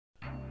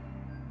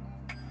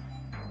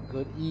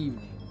Good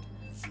evening.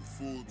 It's a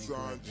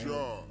full-time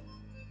job.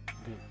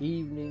 Good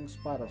evening,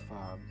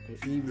 Spotify.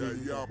 Good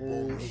evening, the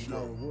whole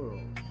entire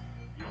world.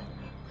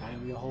 I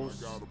am your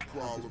host of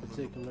this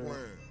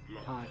particular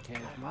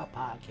podcast, my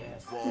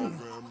podcast,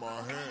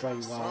 Dre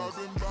Wise,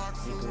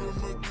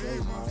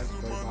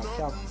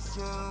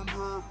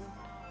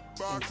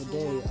 and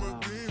today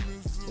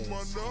is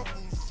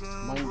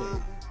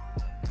Monday,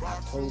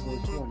 October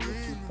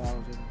 20th,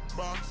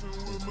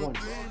 2020.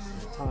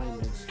 The time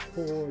is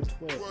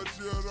 4:12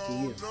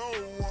 p.m.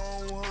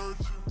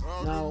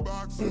 Now,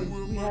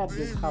 we have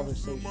this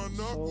conversation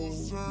so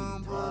many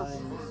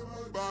times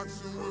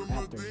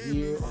after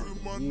year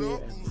after year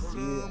after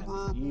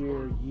year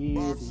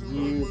after years and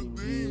years and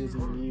years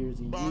and years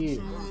and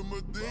years.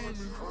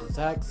 The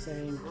exact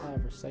same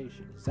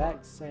conversation,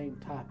 exact same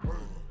topic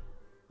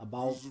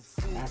about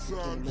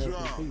African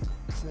American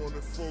people,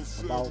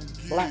 about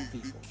black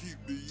people.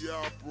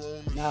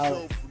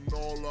 Now,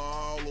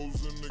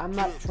 I'm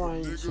not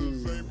trying to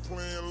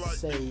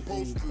say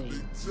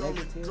anything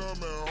negative.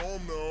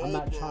 I'm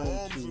not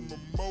trying to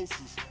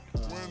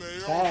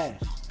bash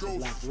the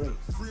black race.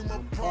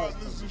 I'm part of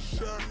the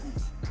black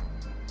race.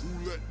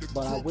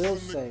 But I will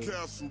say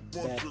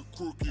that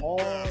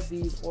all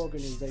these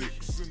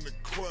organizations,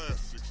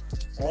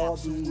 all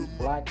these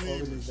black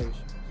organizations,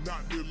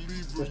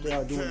 which they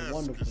are doing a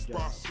wonderful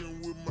job,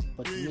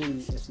 but to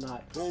me it's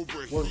not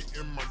working.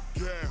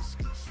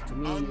 To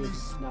me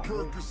it's not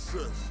working.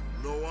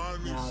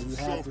 Now you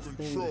have this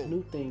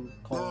new thing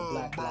called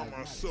Black Lives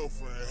Matter.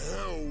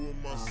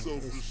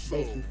 It's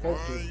basically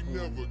focused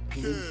on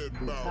police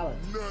brutality.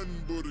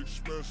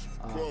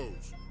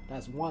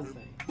 That's one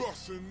thing. But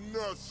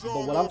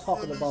what I'm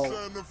talking about when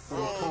it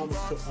comes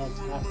to us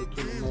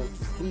African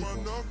American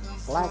people,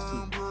 black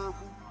people,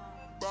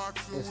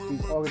 it's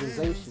these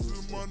organizations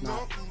is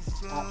not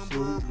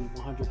absolutely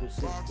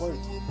 100%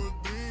 working.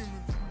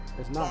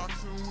 It's not.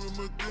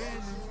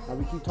 Now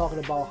we keep talking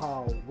about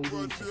how we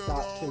need to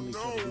stop killing each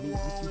other. We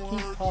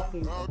keep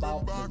talking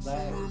about the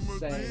exact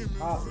same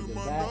topic, the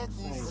exact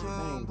same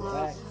thing, the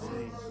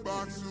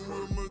exact same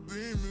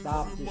thing.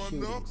 Stop the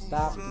shooting,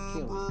 stop the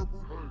killing.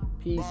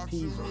 Peace,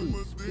 peace,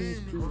 peace,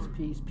 peace, peace,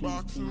 peace, peace,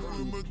 peace,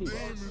 peace,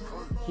 peace.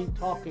 Keep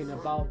talking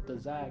about the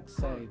exact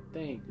same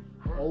thing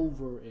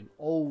over and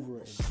over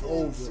and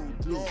over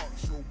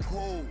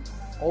again.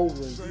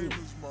 Over again.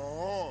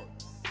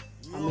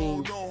 I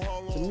mean, to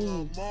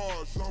me,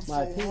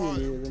 my opinion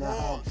is, and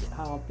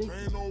how I'm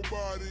thinking.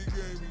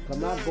 I'm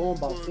not going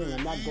by feeling,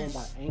 I'm not going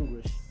by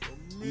anguish.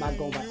 I'm not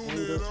going by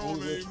anger,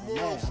 anguish, or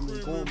mad. I'm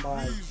just going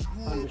by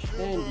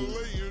understanding,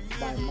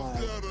 by my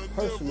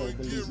personal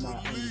belief, my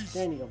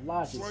understanding of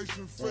logic,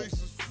 that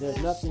there's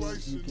nothing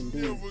you can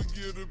do.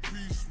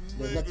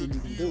 There's nothing you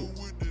can do.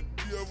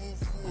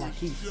 And I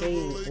keep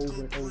saying it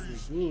over and over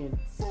again,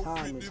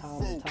 time and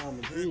time and time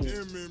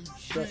again,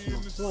 stressing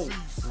the point.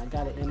 And I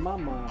got it in my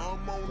mind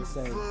to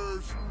say,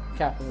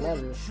 capital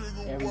letters,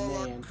 every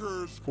man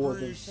for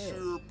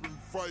themselves.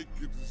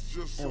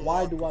 And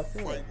why do I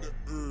feel that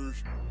way?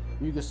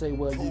 You can say,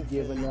 well, you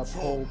giving up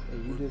hope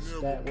and you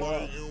just that.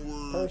 Well,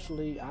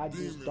 personally, I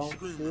just don't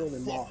feel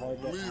in my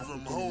heart that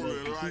African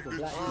American people,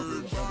 black people, will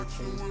ever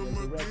change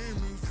their direction.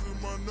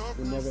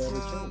 Will never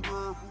ever change.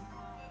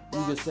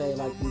 You can say,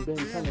 like you've been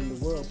telling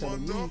the world,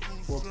 telling me,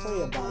 well,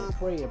 pray about it,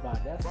 pray about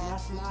it.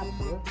 That's not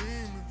good.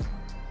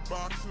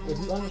 If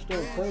you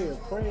understand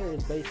prayer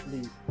is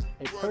basically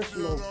a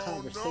personal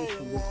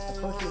conversation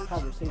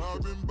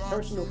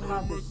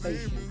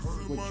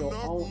with your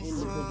own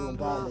individual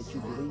God that you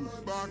believe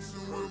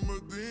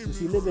in. You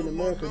see, live in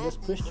America, in this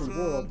Christian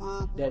world,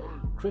 that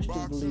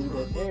Christians believe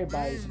that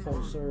everybody is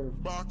supposed to serve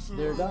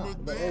their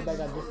God, but everybody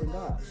got different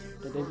gods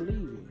that they believe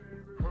in.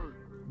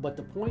 But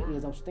the point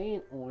is, I'm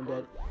staying on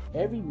that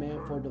every man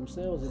for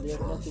themselves, and there's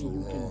nothing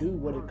you can do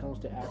when it comes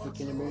to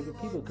African American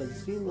people, because it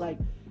seems like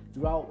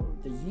throughout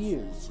the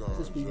years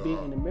since we've been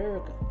in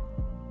America,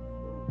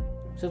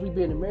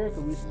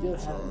 we still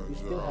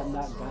have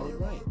not got it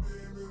right.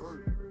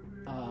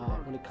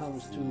 When it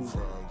comes to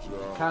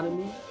the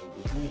economy,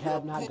 we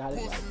have not got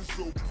it right.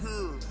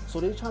 So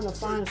they're trying to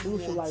find a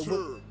solution, like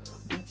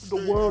with the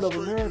world of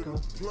America,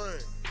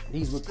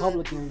 these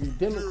Republicans, these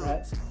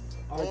Democrats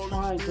are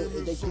trying to,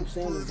 they keep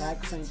saying the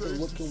exact same thing.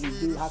 What can we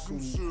do? How can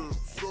we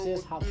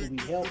assist? How can we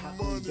help? How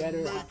can we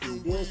better? How can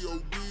we this?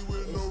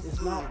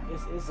 It's like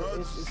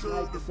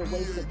it's a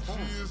waste of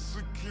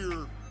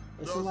time.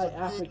 It's like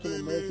African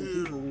American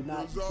people, we're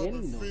not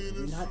getting nowhere.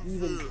 We're not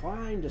even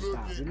trying to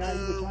stop. We're not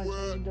even trying to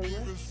change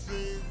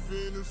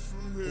direction.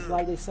 It's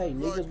like they say,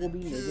 niggas will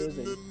be niggas,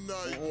 and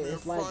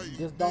it's like,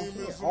 just don't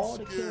care. All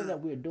the killing that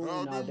we're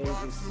doing nowadays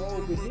is so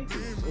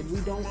ridiculous, and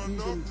we don't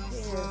even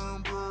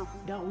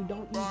care. We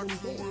don't even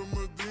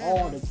care.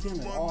 All the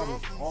killing,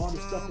 all the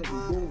stuff that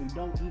we're doing, we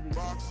don't even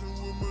care.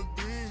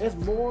 It's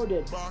more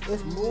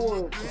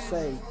to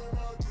say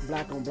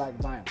black on black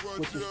violence,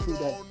 which is true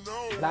that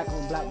black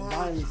on black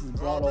violence is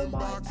brought on by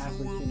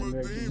African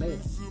American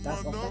males.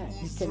 That's a fact.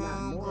 You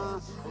cannot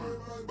ignore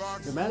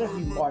that. No matter if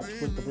you march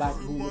with the black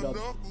movement of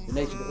the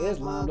Nation of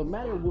Islam, no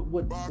matter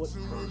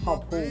how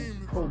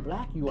pro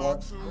black you are,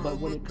 but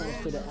when it comes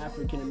to the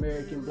African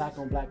American black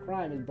on black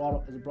crime, is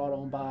brought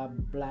on by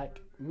black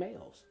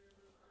males.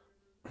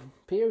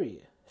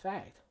 Period.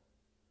 Fact.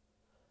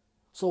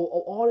 So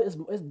all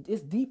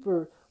it's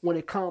deeper when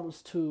it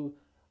comes to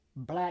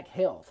black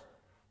health.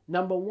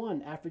 Number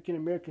one, African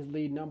Americans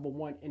lead number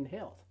one in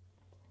health.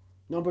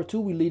 Number two,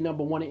 we lead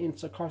number one in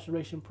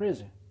incarceration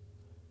prison.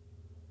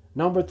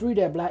 Number three,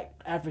 that black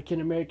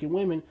African American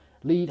women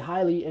lead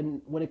highly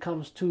in when it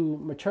comes to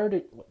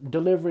maternity,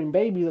 delivering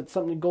babies, that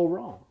something go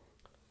wrong.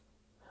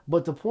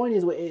 But the point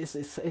is,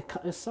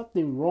 it's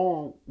something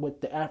wrong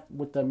with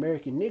the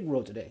American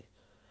Negro today.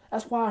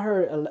 That's why I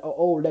heard an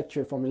old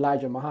lecture from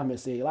Elijah Muhammad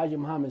said,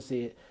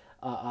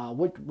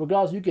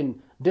 regardless you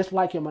can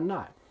dislike him or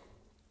not,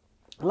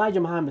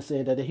 Elijah Muhammad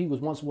said that he was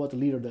the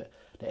leader of the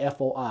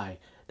FOI,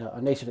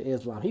 the Nation of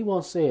Islam. He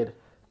once said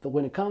that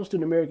when it comes to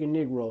the American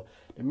Negro,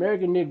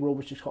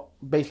 which is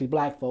basically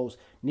black folks,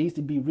 needs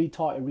to be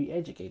retaught and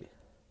re-educated.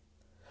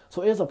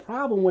 So it's a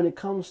problem when it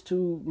comes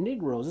to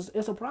Negroes.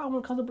 It's a problem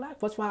when it comes to black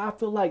folks. That's why I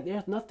feel like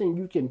there's nothing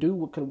you can do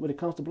when it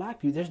comes to black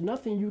people. There's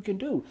nothing you can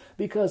do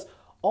because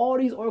all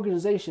these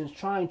organizations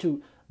trying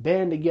to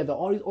band together,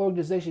 all these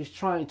organizations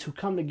trying to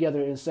come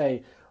together and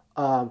say,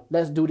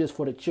 let's do this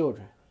for the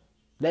children.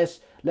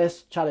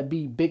 Let's try to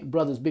be big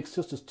brothers, big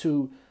sisters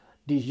to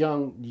these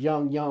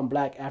young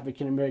black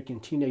African American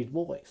teenage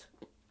boys.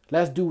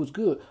 Let's do what's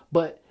good.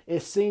 But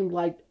it seemed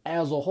like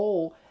as a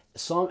whole,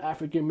 some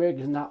African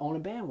Americans not on the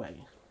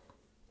bandwagon.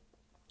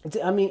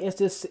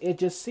 It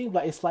just seems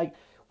like it's like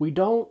we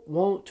don't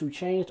want to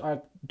change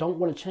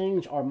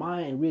our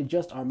mind and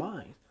readjust our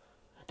minds.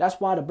 That's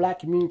why the black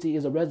community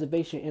is a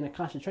reservation and a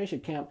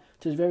concentration camp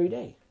to this very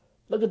day.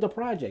 Look at the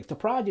projects. The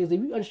projects, if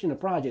you understand the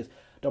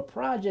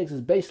projects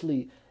is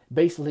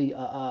basically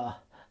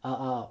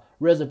a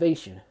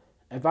reservation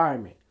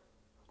environment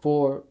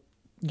for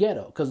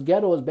ghetto. Because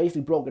ghetto is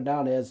basically broken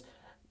down as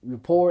you're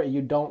poor and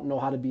you don't know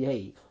how to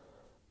behave.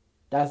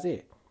 That's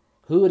it.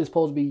 Hood is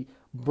supposed to be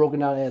broken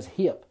down as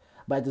hip.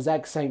 But at the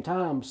exact same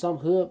time, some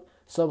hood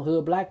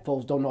black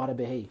folks don't know how to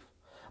behave.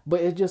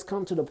 But it just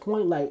comes to the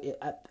point like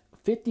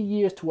 50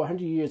 years to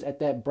 100 years at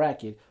that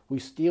bracket, we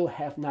still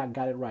have not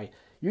got it right.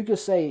 You could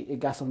say it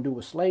got something to do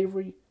with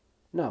slavery.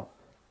 No,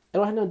 it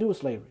don't have nothing to do with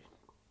slavery.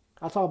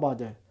 I'll talk about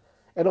that.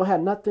 It don't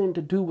have nothing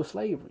to do with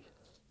slavery.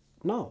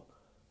 No,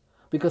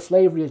 because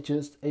slavery is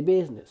just a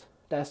business.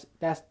 That's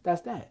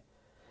that.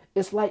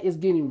 It's like it's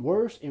getting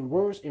worse and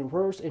worse and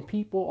worse, and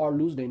people are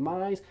losing their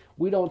minds.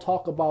 We don't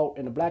talk about,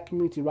 in the black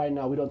community right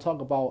now, we don't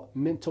talk about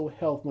mental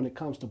health when it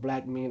comes to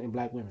black men and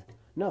black women.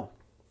 No,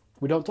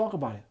 we don't talk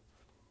about it.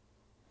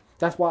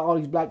 That's why all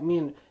these black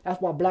men,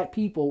 that's why black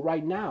people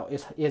right now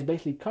is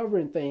basically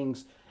covering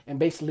things and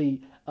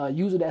basically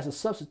use it as a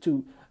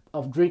substitute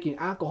of drinking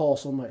alcohol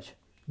so much,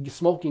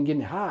 smoking,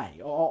 getting high,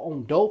 or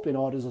on dope and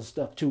all this other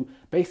stuff to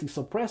basically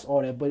suppress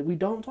all that. But we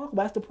don't talk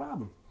about it. That's the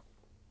problem.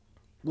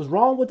 What's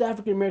wrong with the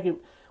African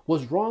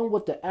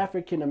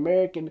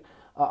American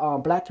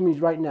black community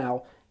right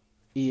now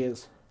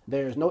is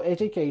there's no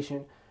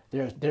education.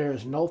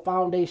 There's no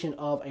foundation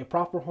of a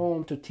proper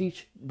home to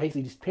teach.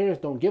 Basically, these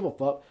parents don't give a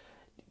fuck.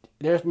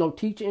 There's no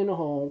teacher in the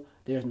home.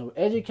 There's no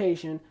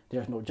education.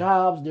 There's no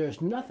jobs.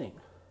 There's nothing.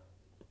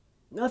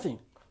 Nothing.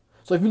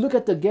 So if you look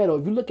at the ghetto,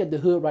 if you look at the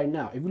hood right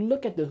now,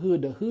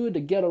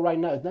 the ghetto right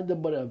now is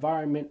nothing but an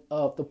environment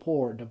of the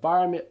poor, the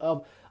environment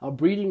of a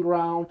breeding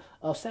ground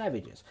of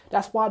savages.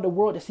 That's why the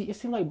world, it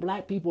seems like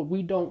black people,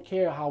 we don't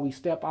care how we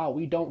step out.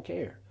 We don't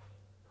care.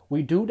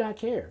 We do not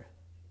care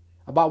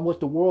about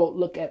what the world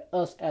look at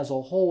us as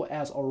a whole,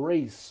 as a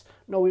race.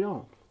 No, we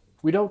don't.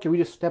 We don't care. We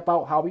just step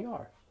out how we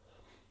are.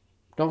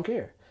 Don't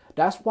care.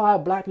 That's why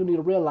black people need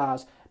to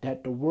realize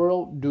that the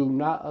world do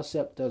not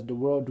accept us. The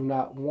world do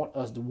not want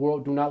us. The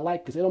world do not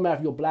like us. It don't matter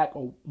if you're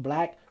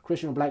black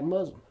Christian or black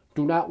Muslim.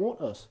 Do not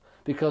want us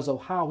because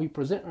of how we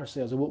present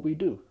ourselves and what we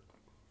do.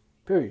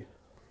 Period.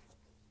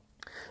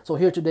 So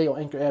here today on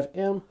Anchor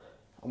FM,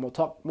 I'm going to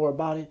talk more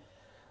about it.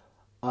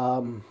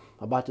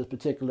 About this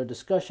particular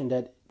discussion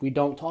that we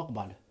don't talk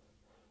about it.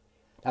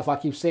 That's why I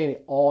keep saying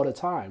it all the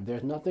time.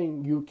 There's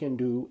nothing you can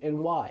do, and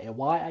why? And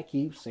why I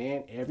keep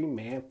saying every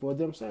man for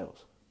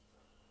themselves.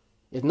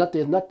 It's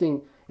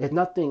nothing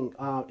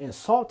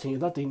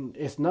insulting.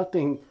 It's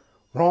nothing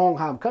wrong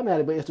how I'm coming at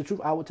it, but it's the truth.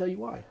 I will tell you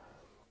why.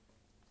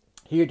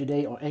 Here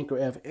today on Anchor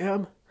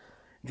FM,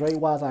 Dre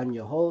Wise, I'm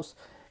your host,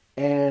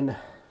 and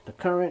the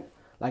current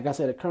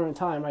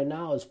time right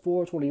now is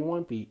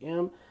 4:21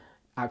 p.m.,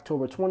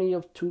 October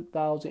 20th,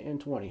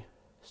 2020.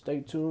 Stay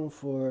tuned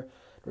for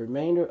the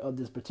remainder of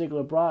this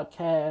particular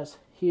broadcast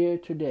here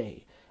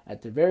today.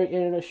 At the very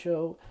end of the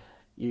show,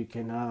 you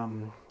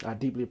can, I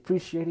deeply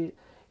appreciate it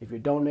if you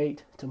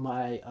donate to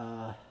my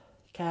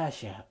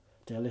Cash App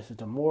to listen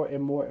to more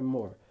and more and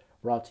more.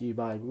 Brought to you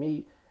by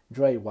me,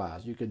 Dre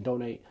Wise. You can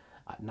donate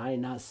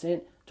 99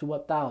 cents to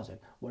 1,000,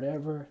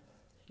 whatever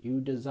you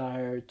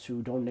desire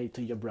to donate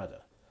to your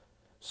brother.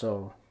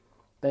 So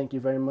thank you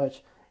very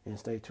much and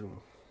stay tuned.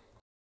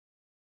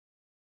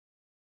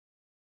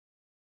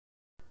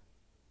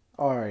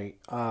 All right.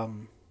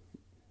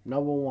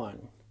 Number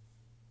one,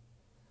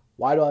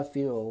 why do I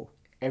feel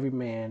every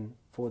man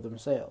for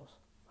themselves?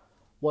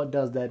 What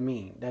does that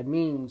mean? That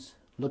means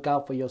look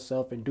out for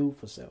yourself and do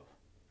for self.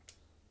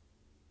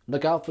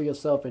 Look out for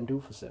yourself and do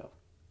for self.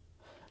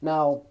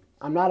 Now,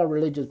 I'm not a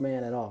religious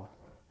man at all,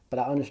 but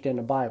I understand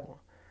the Bible.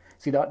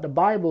 See, the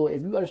Bible,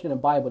 if you understand the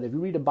Bible, if you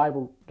read the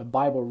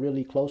Bible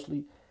really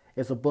closely,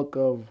 it's a book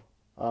of,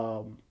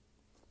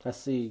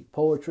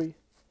 poetry,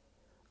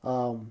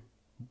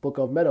 book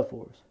of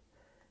metaphors.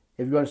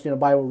 If you understand the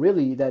Bible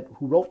really, that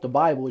who wrote the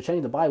Bible, who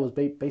changed the Bible, is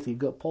basically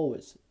good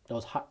poets.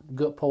 Those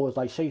good poets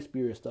like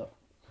Shakespeare and stuff.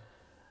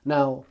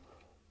 Now,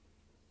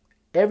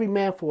 every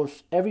man for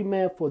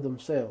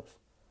themselves.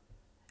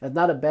 That's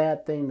not a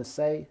bad thing to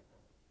say.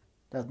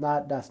 That's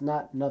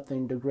not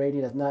nothing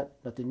degrading. That's not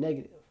nothing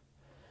negative.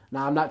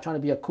 Now, I'm not trying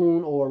to be a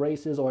coon or a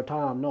racist or a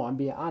Tom. No, I'm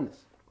being honest.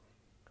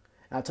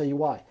 I'll tell you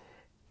why.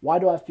 Why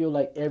do I feel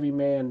like every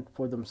man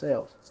for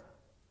themselves?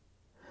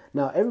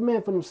 Now, every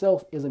man for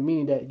themselves is a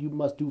meaning that you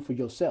must do for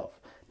yourself.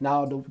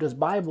 Now, this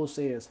Bible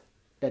says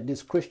that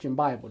this Christian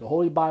Bible, the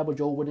Holy Bible,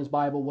 Jehovah's Witness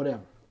Bible,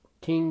 whatever,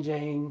 King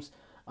James,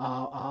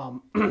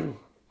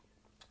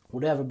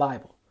 whatever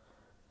Bible.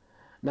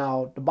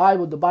 Now, the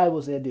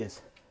Bible said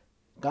this.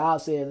 God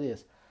said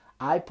this.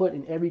 I put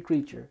in every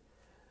creature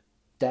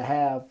that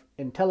have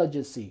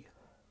intelligence.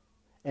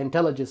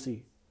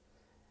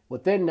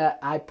 Within that,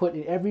 I put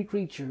in every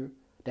creature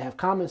that have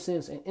common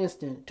sense and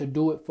instinct to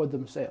do it for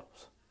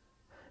themselves.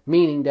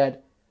 Meaning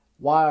that,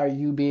 why are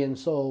you being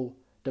so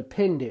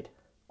dependent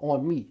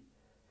on me?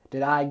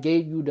 That I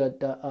gave you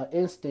the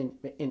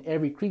instinct in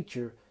every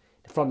creature,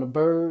 from the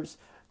birds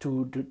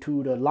to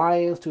the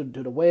lions to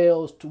the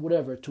whales to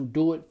whatever, to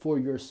do it for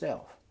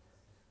yourself.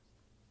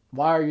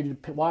 Why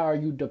are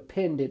you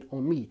dependent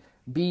on me?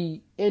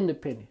 Be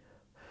independent.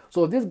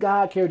 So if this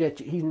God cared that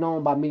he's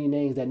known by many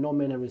names that no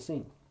man ever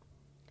seen,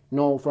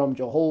 known from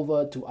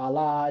Jehovah to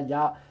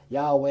Allah,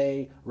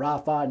 Yahweh,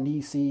 Rapha,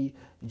 Nisi,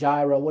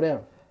 Jireh,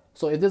 whatever.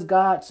 So if this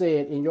God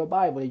said in your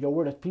Bible, in your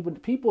word,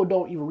 people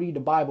don't even read the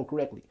Bible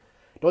correctly.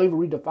 Don't even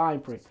read the fine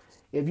print.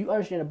 If you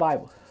understand the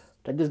Bible,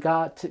 that this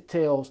God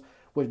tells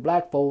which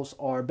black folks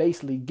are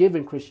basically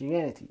given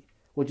Christianity,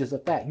 which is a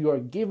fact. You are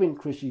given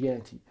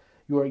Christianity.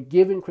 You are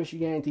given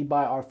Christianity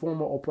by our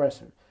former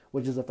oppressor,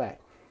 which is a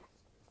fact.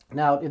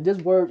 Now, if this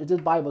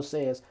Bible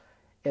says,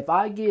 if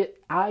I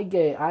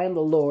am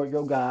the Lord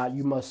your God,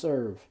 you must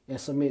serve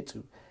and submit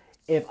to.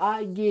 If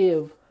I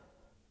give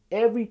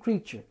every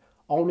creature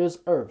on this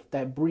earth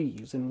that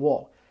breathes and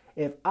walks,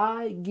 if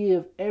I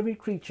give every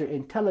creature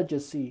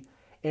intelligence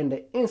and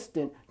the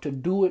instinct to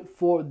do it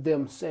for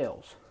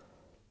themselves,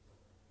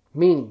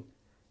 meaning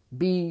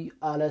be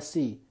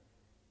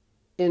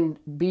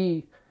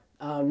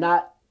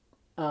not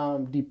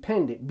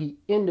dependent, be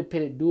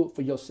independent, do it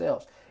for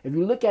yourselves. If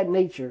you look at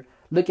nature,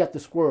 look at the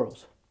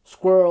squirrels,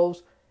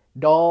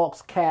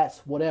 dogs,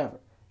 cats, whatever,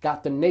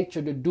 got the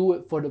nature to do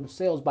it for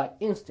themselves by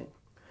instinct.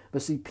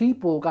 But see,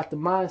 people got the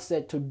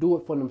mindset to do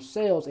it for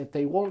themselves if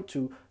they want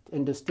to,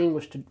 and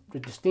distinguish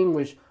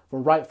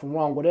from right from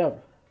wrong, whatever.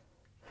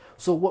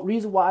 So what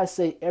reason why I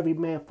say every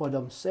man for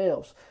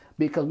themselves?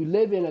 Because we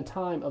live in a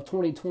time of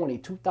 2020,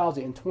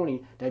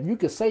 that you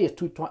could say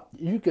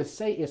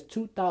it's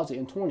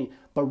 2020,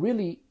 but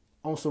really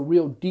on some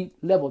real deep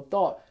level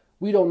thought,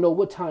 we don't know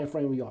what time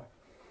frame we are.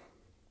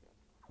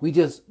 We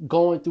just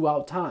going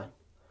throughout time.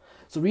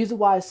 So the reason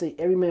why I say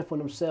every man for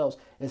themselves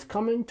is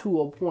coming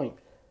to a point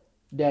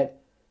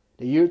that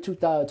the year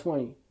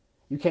 2020,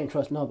 you can't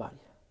trust nobody.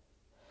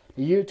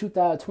 The year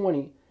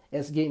 2020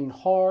 is getting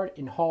hard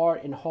and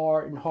hard and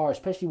hard and hard,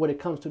 especially when it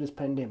comes to this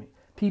pandemic.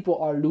 People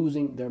are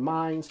losing their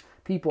minds.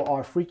 People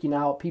are freaking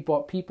out. People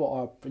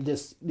are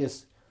just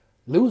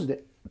losing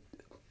it.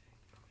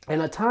 And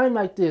a time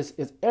like this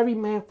is every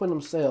man for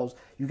themselves.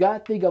 You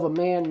got to think of a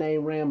man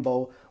named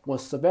Rambo. When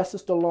Sylvester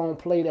Stallone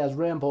played as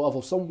Rambo,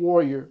 of some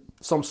warrior,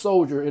 some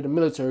soldier in the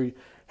military,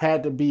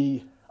 had to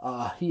be,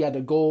 he had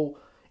to go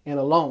in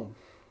alone.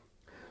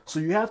 So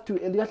you have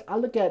to, I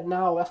look at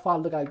now, that's why I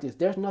look like this.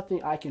 There's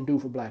nothing I can do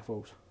for black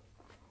folks.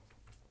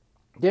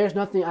 There's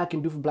nothing I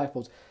can do for black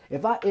folks.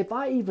 If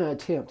I even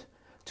attempt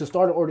to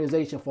start an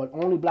organization for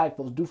only black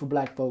folks, do for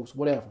black folks,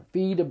 whatever,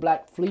 feed the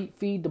black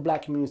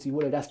community,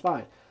 whatever, that's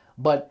fine.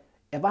 But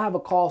if I have a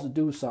cause to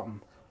do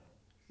something,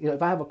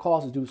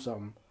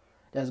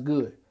 that's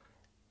good.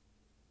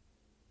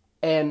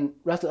 And the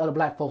rest of the other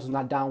black folks is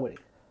not down with it.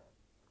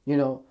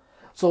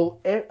 So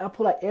I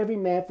put like every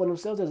man for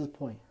themselves at this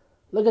point.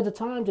 Look at the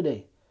time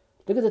today.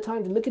 Look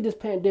at this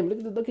pandemic.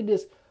 Look at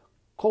this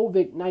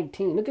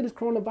COVID-19. Look at this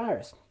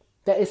coronavirus.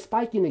 That is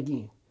spiking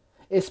again.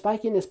 It's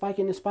spiking.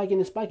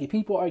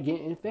 People are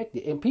getting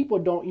infected. And people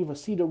don't even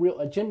see the real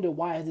agenda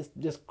why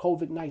this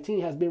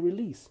COVID-19 has been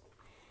released.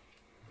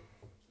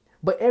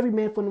 But every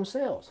man for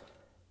themselves.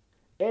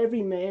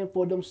 every man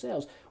for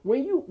themselves.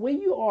 When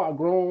you are a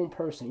grown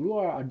person, you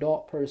are an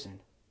adult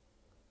person,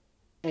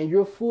 and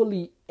you're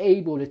fully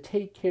able to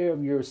take care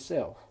of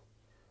yourself.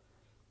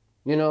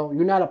 You know,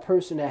 you're not a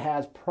person that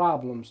has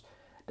problems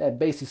that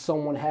basically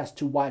someone has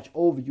to watch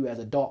over you as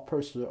a adult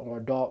person or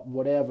adult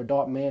whatever,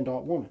 adult man,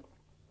 adult woman.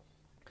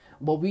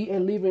 But we are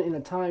living in a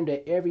time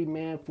that every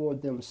man for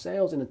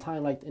themselves in a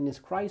time like in this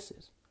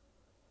crisis.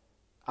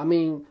 I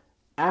mean,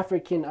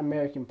 African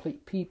American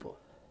people,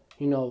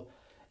 you know,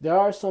 there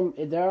are some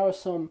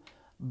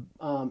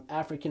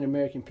African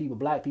American people,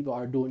 black people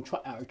are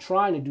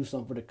trying to do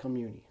something for the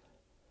community.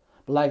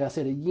 But like I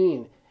said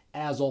again,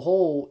 as a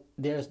whole,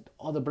 there's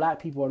other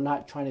black people are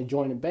not trying to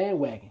join the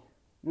bandwagon,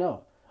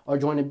 no, or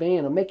join the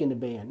band or making the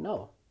band,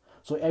 no.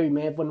 So every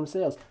man for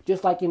themselves,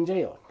 just like in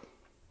jail.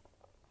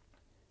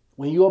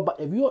 When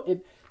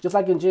just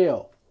like in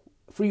jail,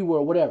 free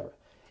world, whatever.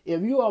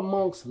 If you are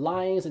amongst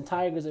lions and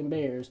tigers and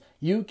bears,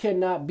 you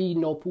cannot be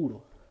no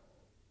poodle.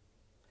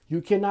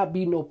 You cannot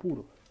be no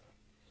poodle.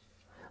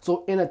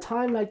 So in a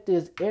time like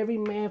this, every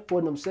man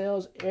for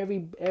themselves,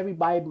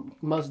 everybody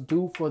must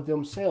do for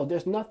themselves.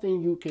 There's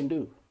nothing you can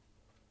do.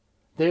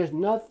 There's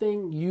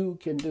nothing you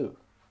can do.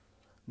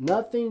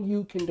 Nothing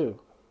you can do.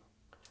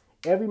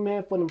 Every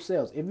man for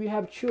themselves. If you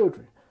have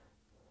children,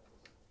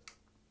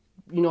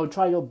 you know,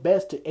 try your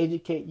best to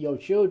educate your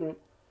children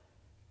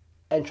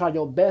and try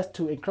your best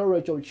to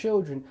encourage your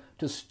children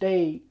to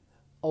stay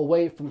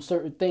away from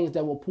certain things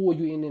that will pull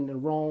you in the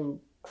wrong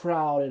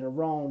crowd and the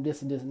wrong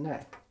this and this and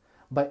that.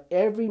 But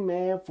every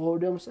man for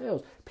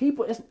themselves.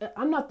 People,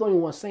 I'm not the only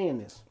one saying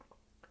this.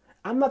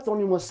 I'm not the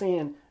only one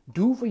saying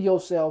do for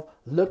yourself,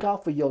 look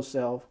out for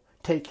yourself,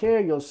 take care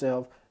of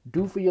yourself,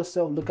 do for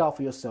yourself, look out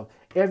for yourself.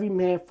 Every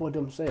man for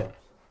themselves.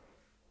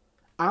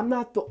 I'm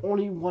not the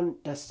only one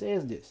that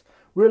says this.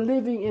 We're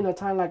living in a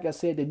time, like I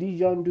said, that these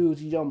young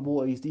dudes, these young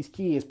boys, these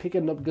kids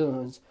picking up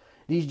guns,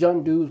 these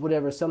young dudes,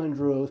 whatever, selling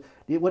drugs,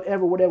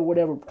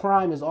 whatever,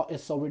 crime is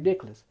so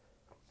ridiculous.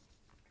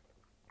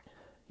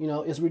 You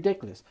know, it's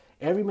ridiculous.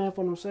 Every man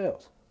for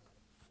themselves.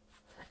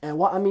 And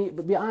what I mean,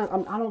 to be honest,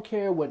 I don't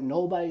care what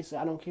nobody says.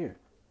 I don't care.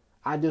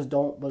 I just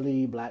don't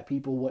believe black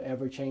people will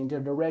ever change their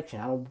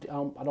direction.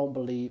 I don't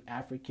believe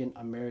African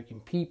American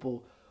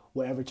people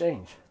will ever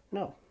change.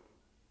 No.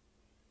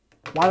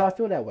 Why do I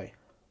feel that way?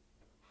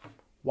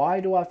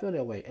 Why do I feel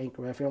that way,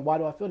 Anchor FM? Why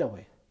do I feel that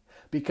way?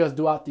 Because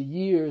throughout the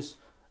years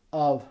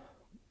of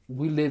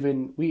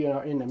we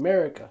are in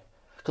America,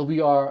 because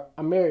we are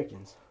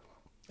Americans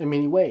in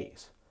many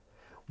ways.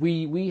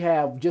 We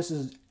have just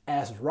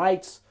as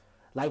rights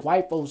like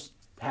white folks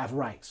have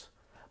rights,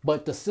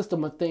 but the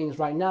system of things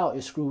right now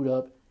is screwed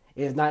up.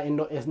 It's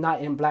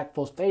not in black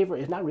folks' favor.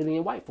 It's not really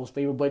in white folks'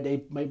 favor, but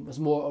it's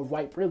more of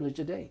white privilege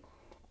today.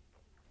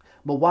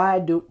 But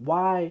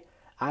why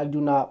I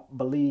do not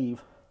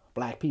believe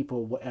black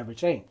people will ever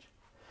change?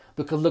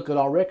 Because look at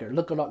our record.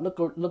 Look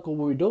what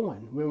we're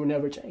doing. We will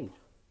never change.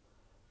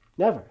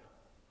 Never,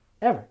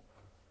 ever.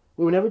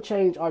 We will never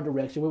change our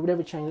direction. We will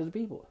never change as a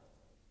people.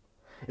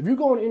 If you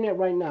go on the internet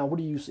right now, what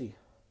do you see?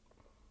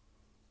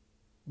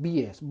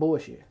 BS,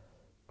 bullshit.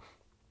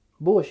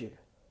 Bullshit.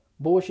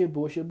 Bullshit,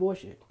 bullshit,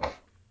 bullshit.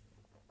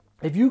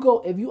 If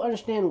you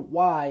understand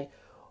why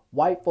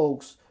white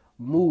folks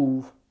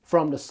move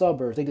from the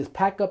suburbs, they just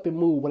pack up and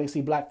move when they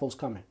see black folks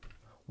coming.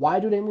 Why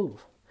do they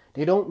move?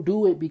 They don't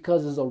do it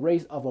because it's a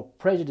race of a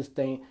prejudice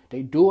thing.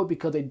 They do it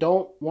because they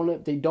don't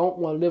want to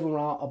live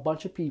around a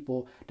bunch of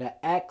people that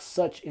act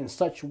in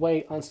such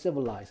way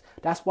uncivilized.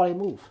 That's why they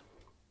move.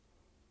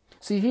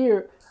 See,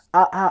 here,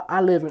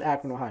 I live in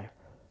Akron, Ohio.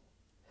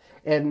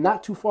 And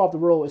not too far up the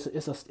road,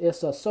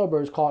 it's a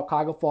suburbs called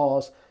Cuyahoga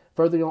Falls.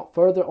 Further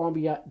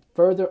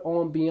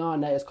on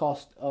beyond that, it's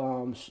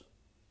called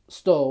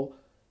Stowe,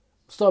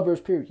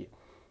 suburbs, period.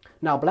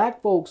 Now,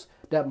 black folks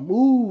that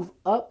move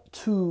up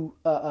to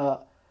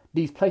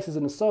these places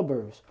in the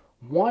suburbs,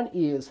 one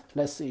is,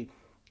 let's see,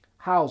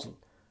 housing.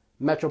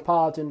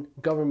 Metropolitan,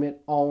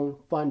 government-owned,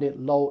 funded,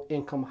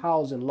 low-income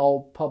housing,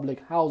 low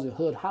public housing,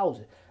 hood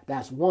housing.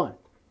 That's one.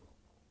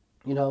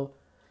 You know,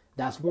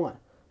 that's one.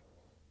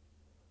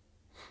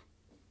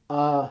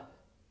 So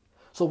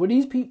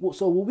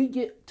when we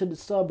get to the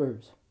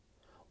suburbs,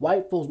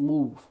 white folks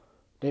move.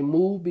 They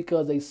move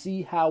because they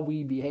see how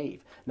we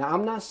behave. Now,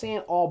 I'm not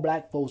saying all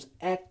black folks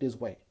act this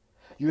way.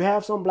 You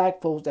have some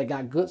black folks that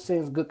got good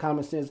sense, good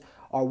common sense,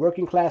 are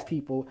working class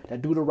people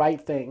that do the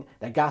right thing,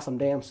 that got some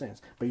damn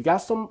sense. But you got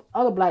some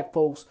other black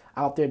folks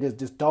out there that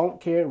just don't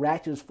care,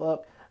 ratchet as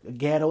fuck,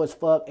 ghetto as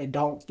fuck, and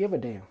don't give a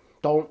damn.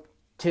 Don't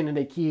tend to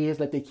their kids,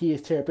 let their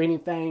kids tear up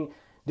anything,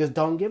 just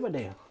don't give a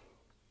damn.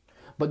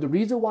 But the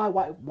reason why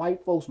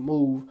white folks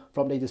move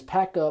from, they just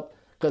pack up,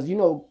 because, you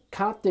know,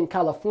 Compton,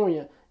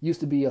 California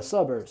used to be a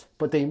suburbs,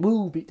 but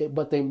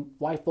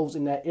white folks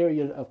in that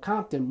area of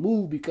Compton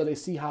moved because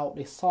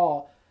they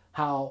saw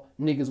how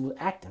niggas was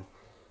acting.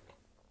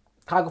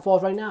 Cuyahoga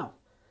Falls right now,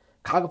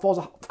 Cuyahoga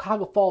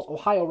Falls,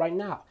 Ohio right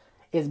now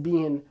is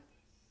being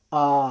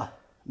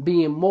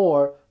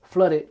more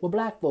flooded with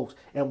black folks,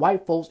 and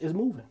white folks is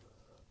moving.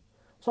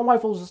 Some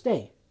white folks will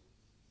stay,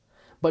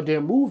 but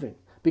they're moving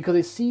because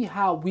they see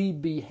how we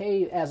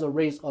behave as a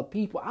race of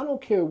people. I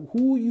don't care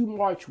who you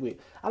march with.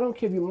 I don't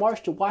care if you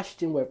march to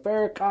Washington with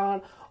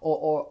Farrakhan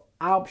or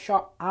Al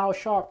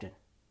Sharpton.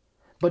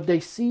 But they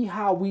see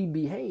how we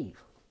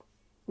behave.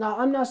 Now,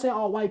 I'm not saying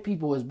all white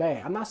people is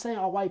bad. I'm not saying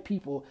all white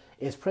people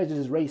is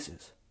prejudiced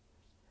racist.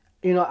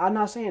 I'm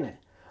not saying that.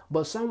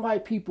 But some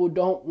white people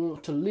don't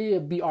want to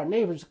be our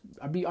neighbors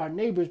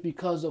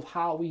because of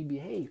how we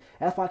behave.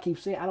 That's why I keep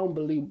saying I don't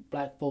believe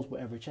black folks will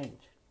ever change.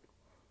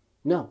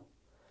 No,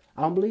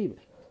 I don't believe it.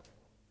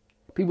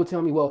 People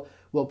tell me, well,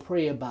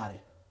 pray about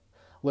it.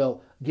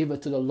 Well, give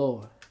it to the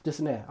Lord. This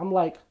and that. I'm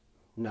like,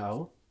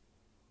 no,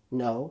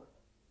 and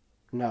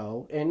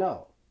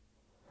no.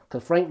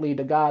 Because frankly,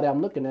 the God that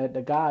I'm looking at,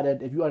 the God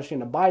that, if you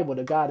understand the Bible,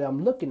 the God that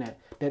I'm looking at,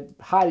 that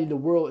highly the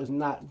world is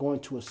not going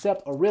to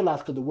accept or realize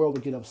because the world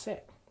would get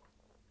upset.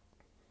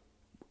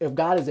 If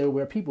God is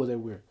everywhere, people is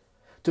everywhere.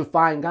 To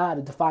find God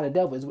and to find the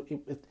devil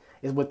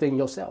is within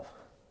yourself.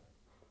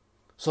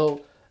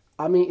 So,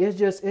 I mean, it's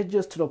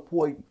just to the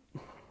point.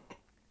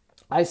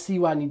 I see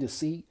what I need to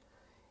see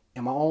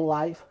in my own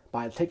life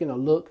by taking a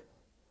look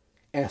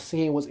and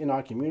seeing what's in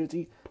our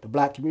community, the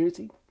black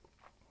community.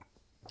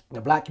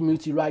 The black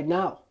community right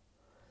now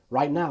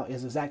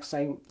is the exact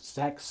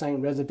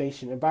same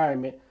reservation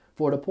environment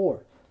for the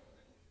poor.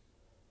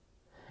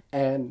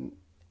 And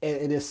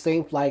it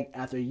seems like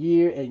after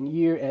years and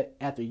years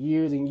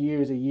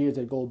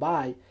that go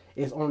by,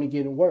 it's only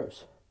getting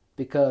worse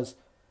because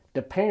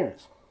the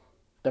parents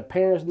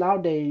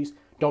nowadays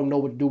don't know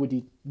what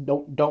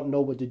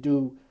to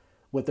do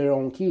with their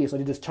own kids, so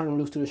they just turn them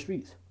loose to the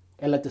streets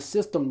and let the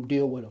system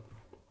deal with them.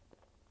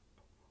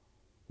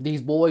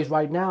 These boys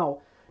right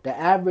now, the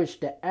average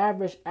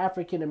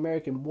African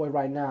American boy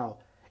right now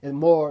is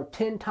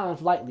 10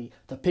 times likely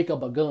to pick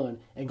up a gun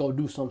and go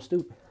do something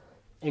stupid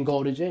and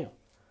go to jail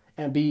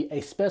and be a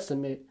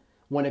specimen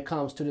when it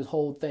comes to this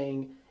whole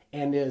thing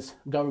and this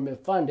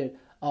government funded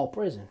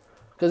prison,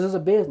 because it's a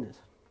business.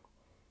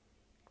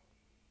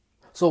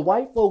 So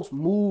white folks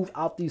move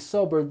out these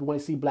suburbs when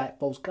they see black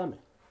folks coming.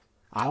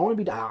 I don't want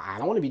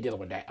to be dealing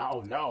with that.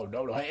 Oh no,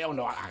 hell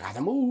no! I got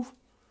to move.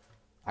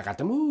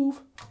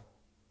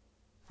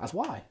 That's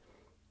why.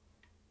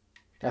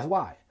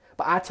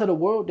 But I tell the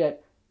world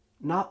that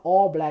not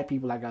all black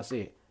people, like I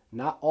said,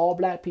 not all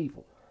black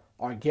people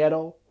are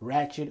ghetto,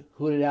 ratchet,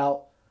 hooded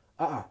out.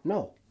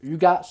 No. You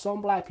got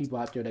some black people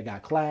out there that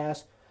got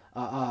class,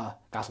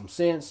 got some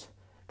sense,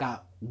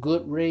 got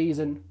good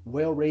raising,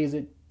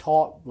 well-raised,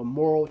 taught, with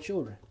moral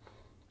children.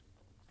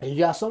 And you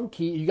got some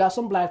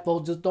black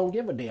folks just don't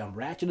give a damn,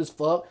 ratchet as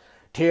fuck,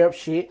 tear up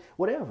shit,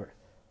 whatever.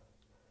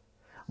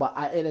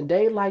 But in a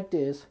day like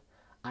this,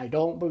 I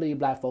don't believe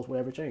black folks will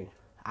ever change.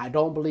 I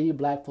don't believe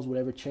black folks will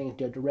ever change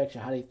their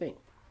direction, how they think.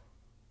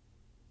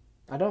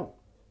 I don't.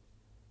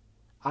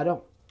 I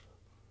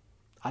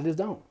just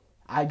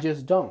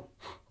don't.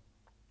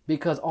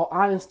 Because, all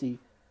honesty,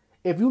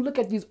 if you look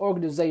at these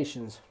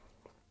organizations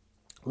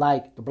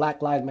like the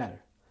Black Lives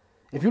Matter,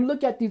 if you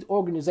look at these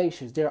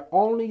organizations, they're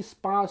only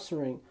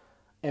sponsoring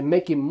and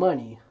making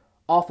money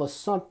off of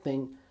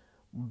something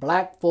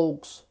black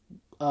folks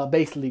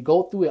basically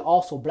go through, and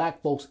also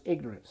black folks'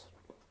 ignorance.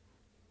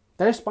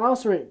 They're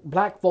sponsoring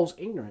black folks'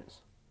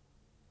 ignorance.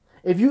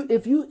 If you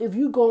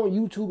go on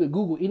YouTube and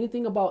Google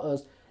anything about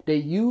us, they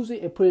use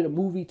it and put it in a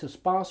movie to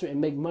sponsor and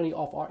make money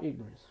off our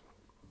ignorance.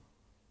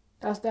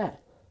 That's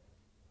that.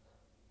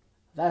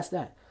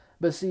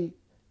 But see,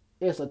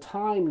 it's a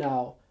time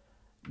now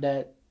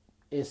that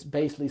it's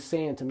basically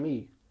saying to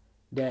me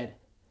that,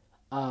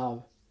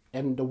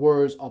 in the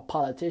words of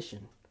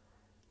politicians,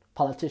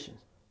 fuck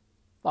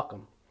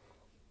them.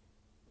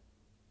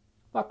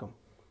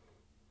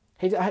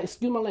 Hey,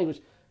 excuse my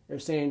language. They're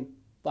saying,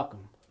 fuck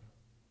them.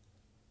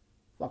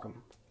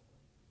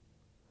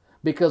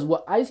 Because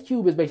what Ice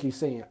Cube is basically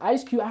saying, I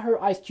heard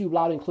Ice Cube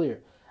loud and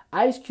clear.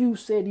 Ice Cube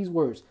said these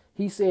words.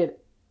 He said,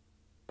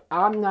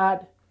 I'm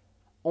not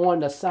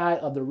on the side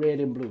of the red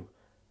and blue.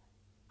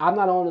 I'm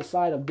not on the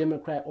side of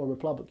Democrat or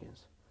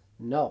Republicans.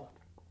 No.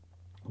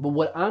 But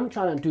what I'm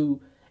trying to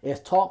do is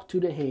talk to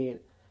the head,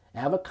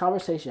 have a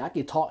conversation. I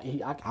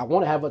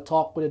want to have a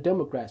talk with the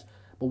Democrats.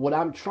 But what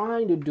I'm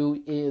trying to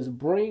do is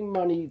bring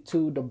money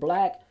to the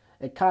black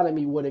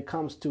economy when it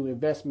comes to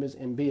investments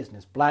in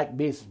business, black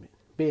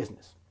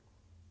business.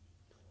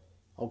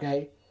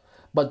 Okay?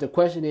 But the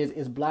question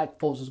is black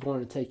folks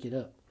going to take it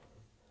up?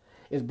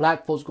 Is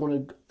black folks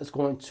going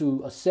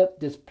to accept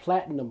this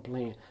platinum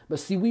plan?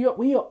 But see, we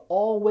are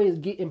always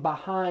getting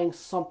behind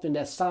something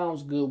that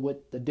sounds good,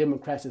 what the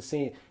Democrats are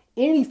saying.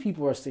 And these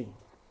people are saying.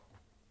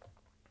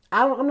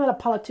 I'm not a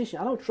politician.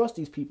 I don't trust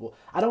these people.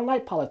 I don't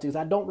like politics.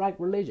 I don't like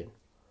religion.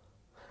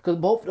 Because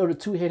both of the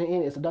two heading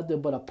in is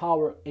nothing but a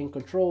power and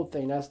control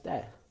thing. That's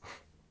that.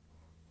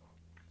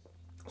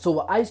 So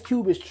what Ice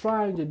Cube is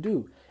trying to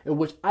do, in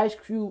which Ice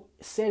Cube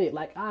said it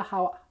like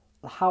how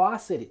I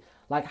said it.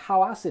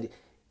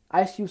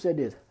 Ice Cube said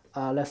this.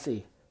 Let's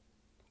see.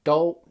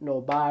 Don't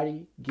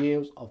nobody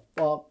gives a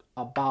fuck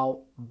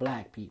about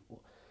black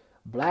people.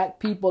 Black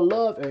people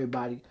love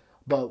everybody,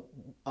 but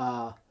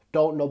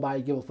don't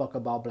nobody give a fuck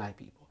about black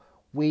people.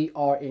 We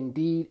are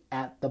indeed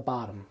at the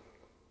bottom.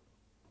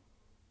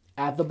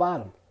 At the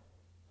bottom.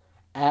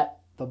 At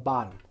the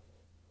bottom.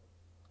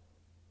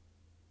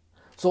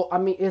 So I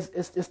mean,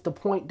 it's the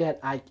point that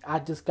I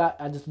just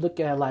look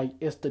at it like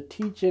it's the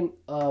teaching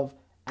of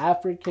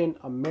African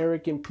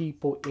American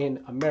people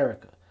in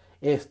America.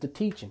 It's the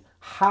teaching.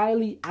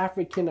 Highly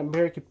African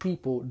American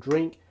people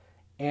drink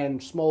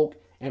and smoke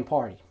and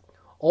party.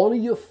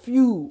 Only a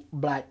few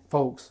black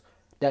folks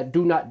that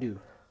do not do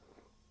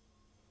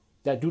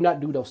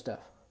those stuff.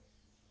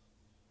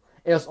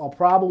 It's a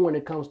problem when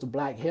it comes to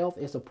black health.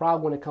 It's a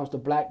problem when it comes to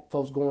black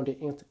folks going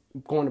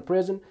to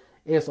prison.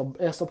 It's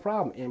a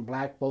problem, and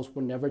black folks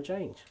will never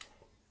change.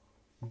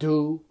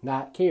 Do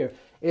not care.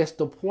 It's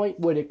the point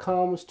when it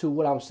comes to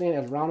what I'm saying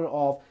as rounded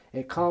off.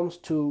 It comes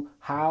to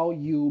how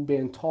you've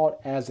been taught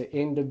as an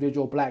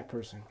individual black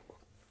person.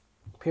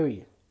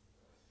 Period.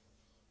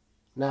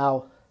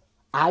 Now,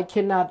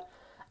 the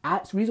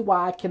reason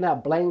why I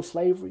cannot blame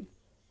slavery,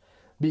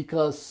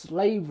 because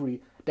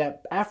slavery,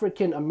 that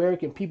African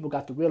American people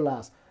got to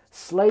realize,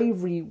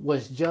 slavery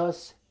was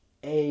just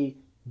a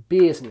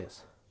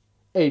business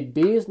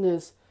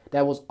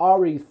that was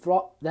already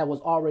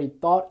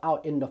thought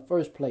out in the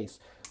first place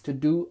to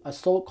do a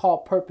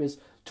so-called purpose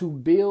to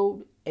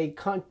build a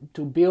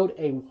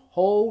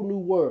whole new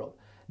world.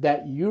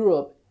 That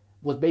Europe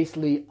was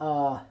basically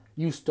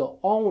used to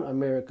own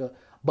America,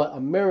 but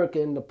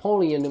America and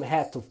Napoleon them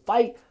had to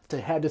fight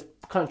to have this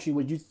country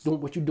what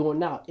you're doing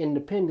now,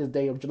 Independence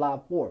Day of July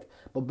 4th.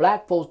 But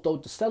black folks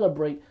don't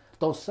celebrate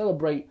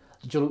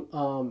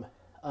July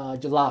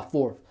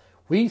 4th.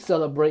 We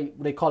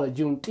celebrate, they call it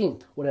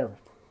Juneteenth, whatever.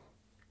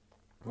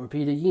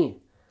 Repeat again.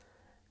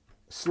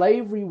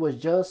 Slavery was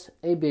just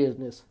a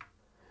business.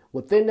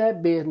 Within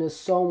that business,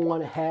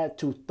 someone had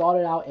to thought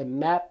it out and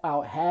map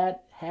out, had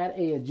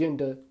an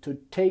agenda to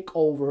take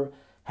over,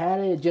 had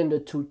an agenda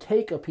to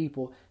take a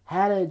people,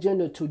 had an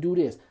agenda to do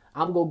this.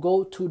 I'm going to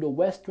go to the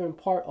western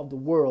part of the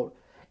world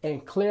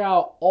and clear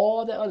out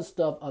all the other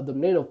stuff of the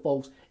native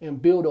folks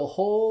and build a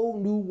whole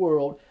new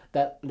world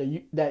that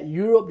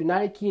Europe,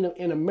 United Kingdom,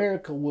 and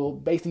America will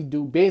basically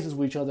do business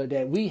with each other,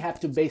 that we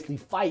have to basically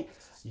fight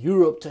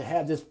Europe to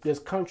have this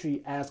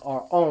country as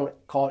our own,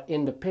 called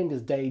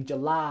Independence Day,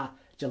 July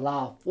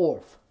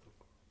 4th.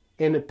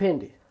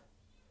 Independent.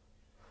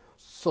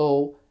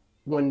 So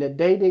when the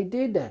day they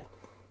did that,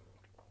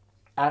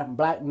 our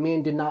black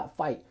men did not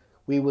fight.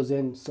 We was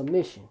in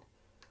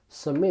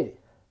submitted.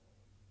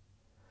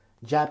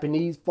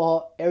 Japanese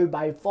fought,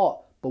 everybody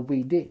fought, but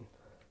we didn't.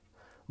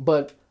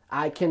 But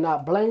I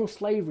cannot blame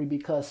slavery,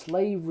 because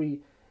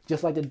slavery,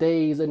 just like the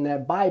days in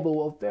that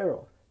Bible of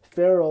Pharaoh.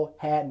 Pharaoh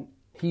had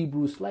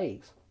Hebrew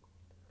slaves.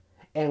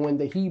 And when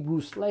the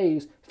Hebrew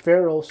slaves,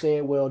 Pharaoh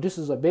said, well, this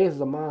is a business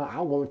of mine.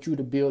 I want you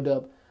to build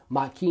up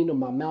my kingdom,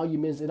 my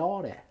monuments, and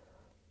all that.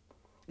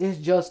 It's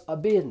just a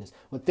business.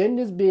 Within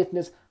this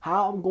business,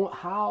 how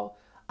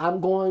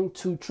I'm going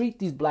to treat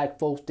these black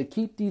folks, to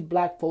keep these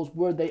black folks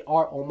where they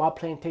are on my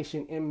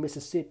plantation in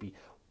Mississippi.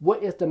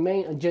 What is the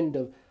main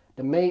agenda?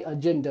 The main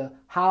agenda,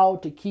 how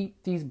to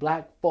keep these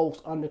black folks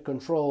under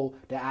control.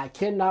 That I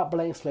cannot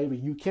blame slavery.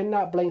 You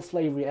cannot blame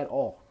slavery at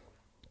all.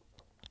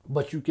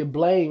 But you can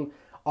blame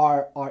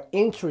our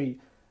entry,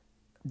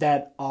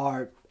 that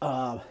our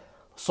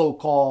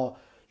so-called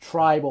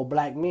tribal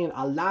black men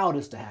allowed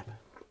this to happen.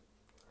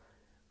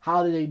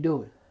 How did they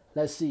do it?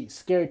 Let's see.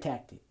 Scare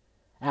tactic.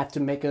 I have to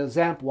make an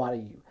example out of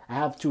you. I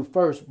have to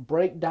first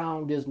break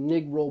down this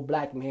Negro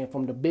black man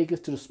from the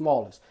biggest to the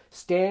smallest.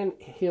 Stand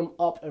him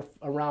up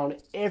around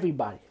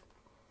everybody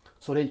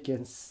so they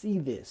can see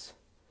this.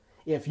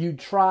 If you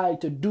try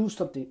to do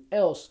something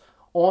else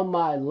on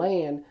my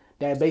land,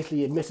 that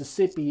basically in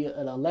Mississippi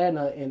and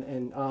Atlanta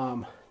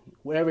and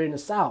wherever in the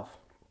South,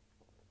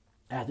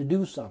 I have to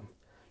do something.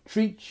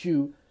 Treat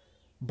you,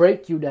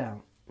 break you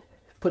down,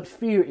 put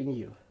fear in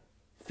you.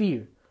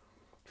 Fear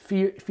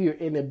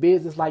in a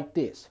business like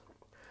this.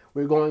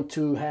 We're going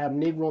to have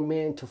Negro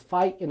men to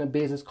fight in a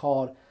business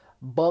called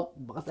buck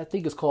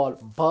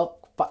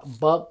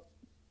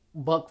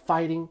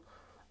fighting,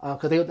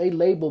 because they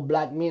label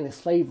black men in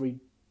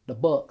slavery the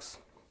bucks.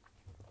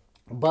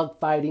 Buck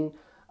fighting,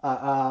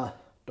 the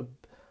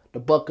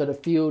buck of the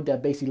field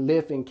that basically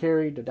lift and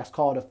carry, that's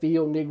called a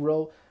field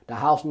Negro, the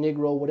house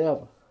Negro,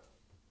 whatever.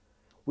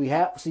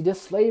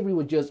 This slavery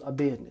was just a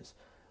business.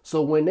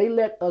 So when they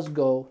let us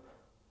go,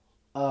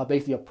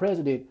 basically a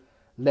president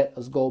let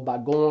us go by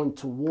going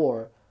to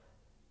war.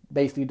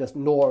 Basically the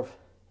North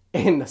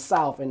and the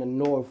South, and the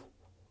North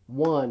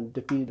won,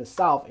 defeated the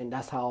South, and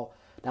that's how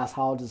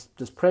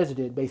this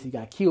president basically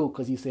got killed,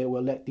 because he said,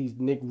 well, let these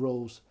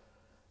Negroes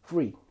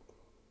free.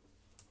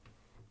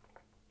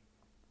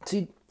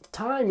 See,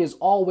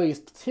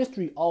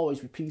 history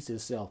always repeats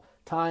itself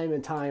time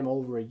and time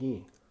over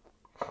again.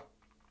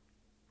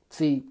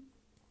 See,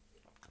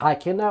 I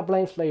cannot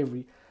blame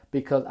slavery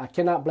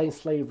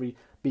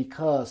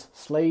because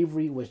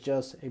slavery was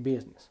just a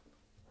business.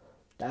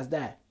 That's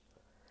that.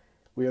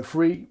 We are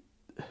free.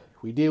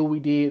 We did what we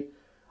did.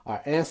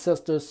 Our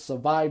ancestors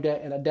survived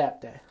that and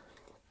adapt that.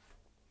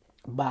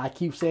 But I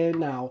keep saying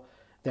now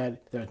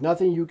that there's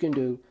nothing you can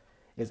do.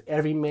 It's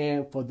every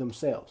man for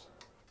themselves.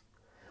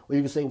 Or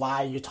you can say,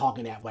 why are you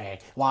talking that way?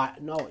 Why?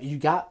 No, you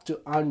got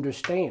to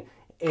understand.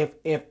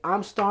 If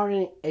I'm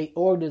starting a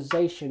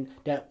organization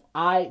that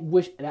I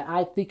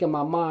think in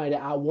my mind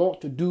that I want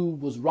to do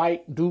was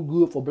right, do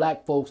good for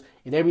black folks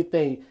and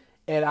everything,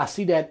 and I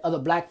see that other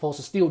black folks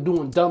are still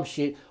doing dumb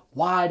shit,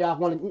 why do I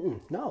want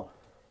to? No.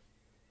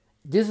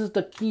 This is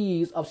the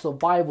keys of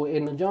survival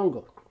in the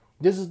jungle.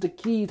 This is the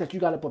keys that you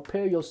got to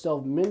prepare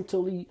yourself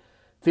mentally,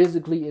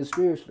 physically, and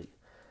spiritually.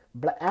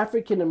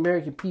 African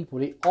American people,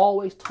 they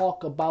always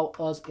talk about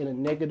us in a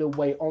negative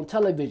way on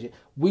television.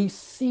 We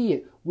see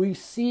it. We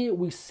see it.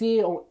 We see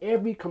it on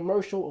every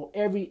commercial, on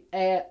every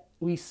ad.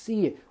 We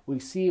see it. We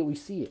see it. We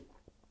see it.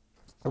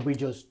 And we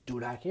just do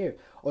not care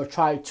or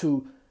try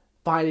to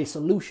find a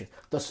solution.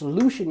 The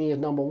solution is,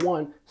 number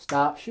one,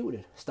 stop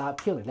shooting.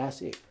 Stop killing.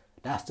 That's it.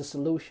 That's the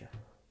solution.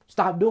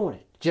 Stop doing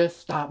it.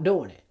 Just stop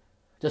doing it.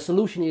 The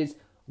solution is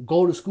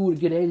go to school to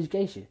get an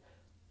education.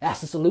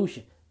 That's the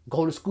solution.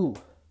 Go to school.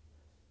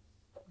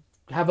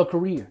 Have a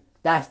career.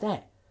 That's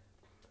that.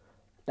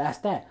 That's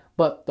that.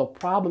 But the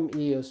problem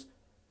is,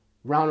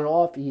 rounding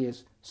off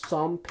is,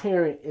 some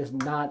parent is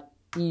not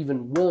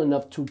even willing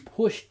enough to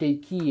push their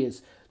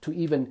kids, to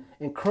even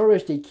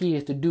encourage their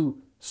kids to do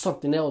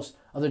something else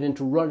other than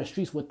to run the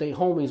streets with their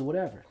homies,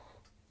 whatever.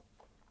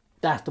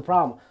 That's the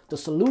problem. The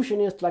solution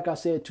is, like I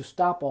said, to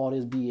stop all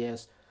this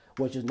BS,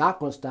 which is not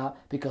going to stop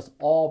because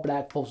all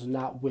black folks are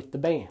not with the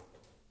band.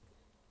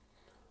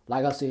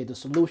 Like I said, the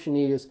solution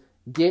is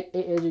get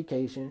an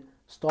education,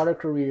 start a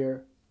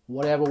career,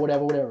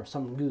 whatever,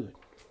 something good.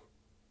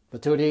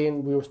 But till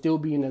then, we will still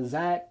be in the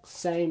exact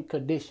same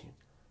condition.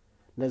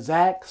 The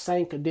exact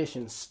same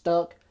condition,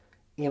 stuck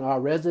in our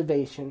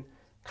reservation,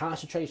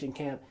 concentration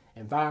camp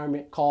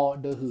environment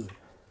called the hood.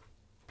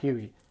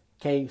 Period.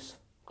 Case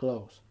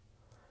closed.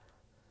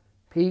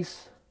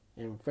 Peace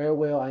and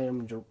farewell. I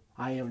am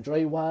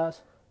Dre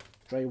Wise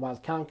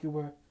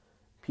Conqueror.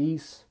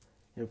 Peace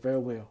and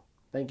farewell.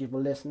 Thank you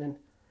for listening.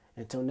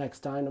 Until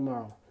next time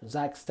tomorrow,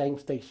 exact same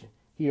station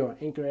here on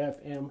Anchor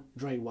FM.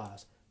 Dre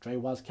Wise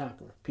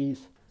Conqueror.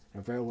 Peace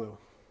and farewell.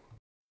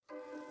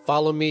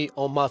 Follow me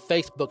on my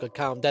Facebook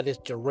account, that is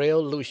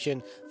Jarrell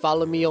Lucian.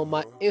 Follow me on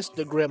my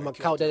Instagram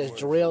account, that is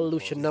Jarrell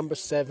Lucian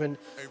 #7.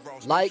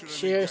 Like,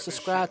 share,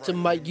 subscribe to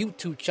my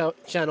YouTube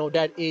channel,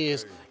 that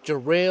is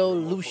Jarrell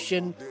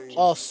Lucian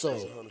also.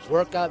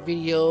 Workout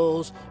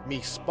videos, me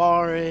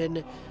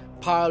sparring,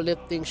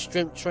 powerlifting,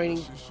 strength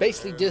training.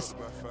 Basically just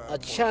a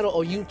channel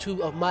on YouTube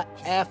of my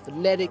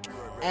athletic,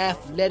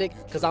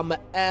 because I'm an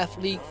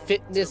athlete,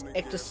 fitness,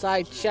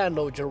 exercise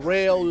channel,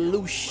 Jarrell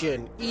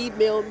Lucian.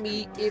 Email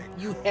me if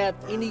you have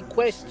any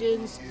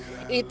questions,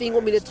 anything you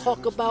want me to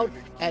talk about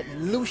at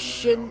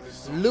Lucian,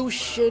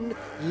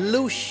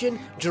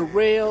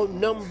 Jarrell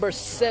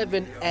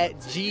 #7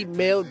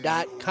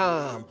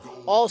 @gmail.com.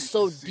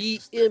 Also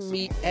DM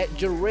me at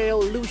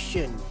Jarrell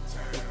Lucian.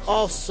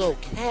 Also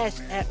cash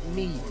at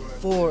me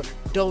for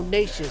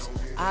donations.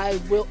 I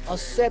will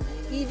accept,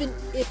 even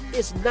if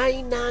it's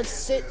 99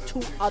 cents to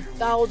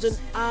 1,000,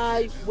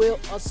 I will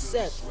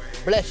accept.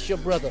 Bless your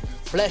brother.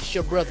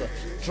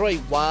 Dre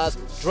Wise,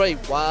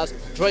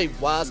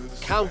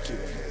 Conqueror.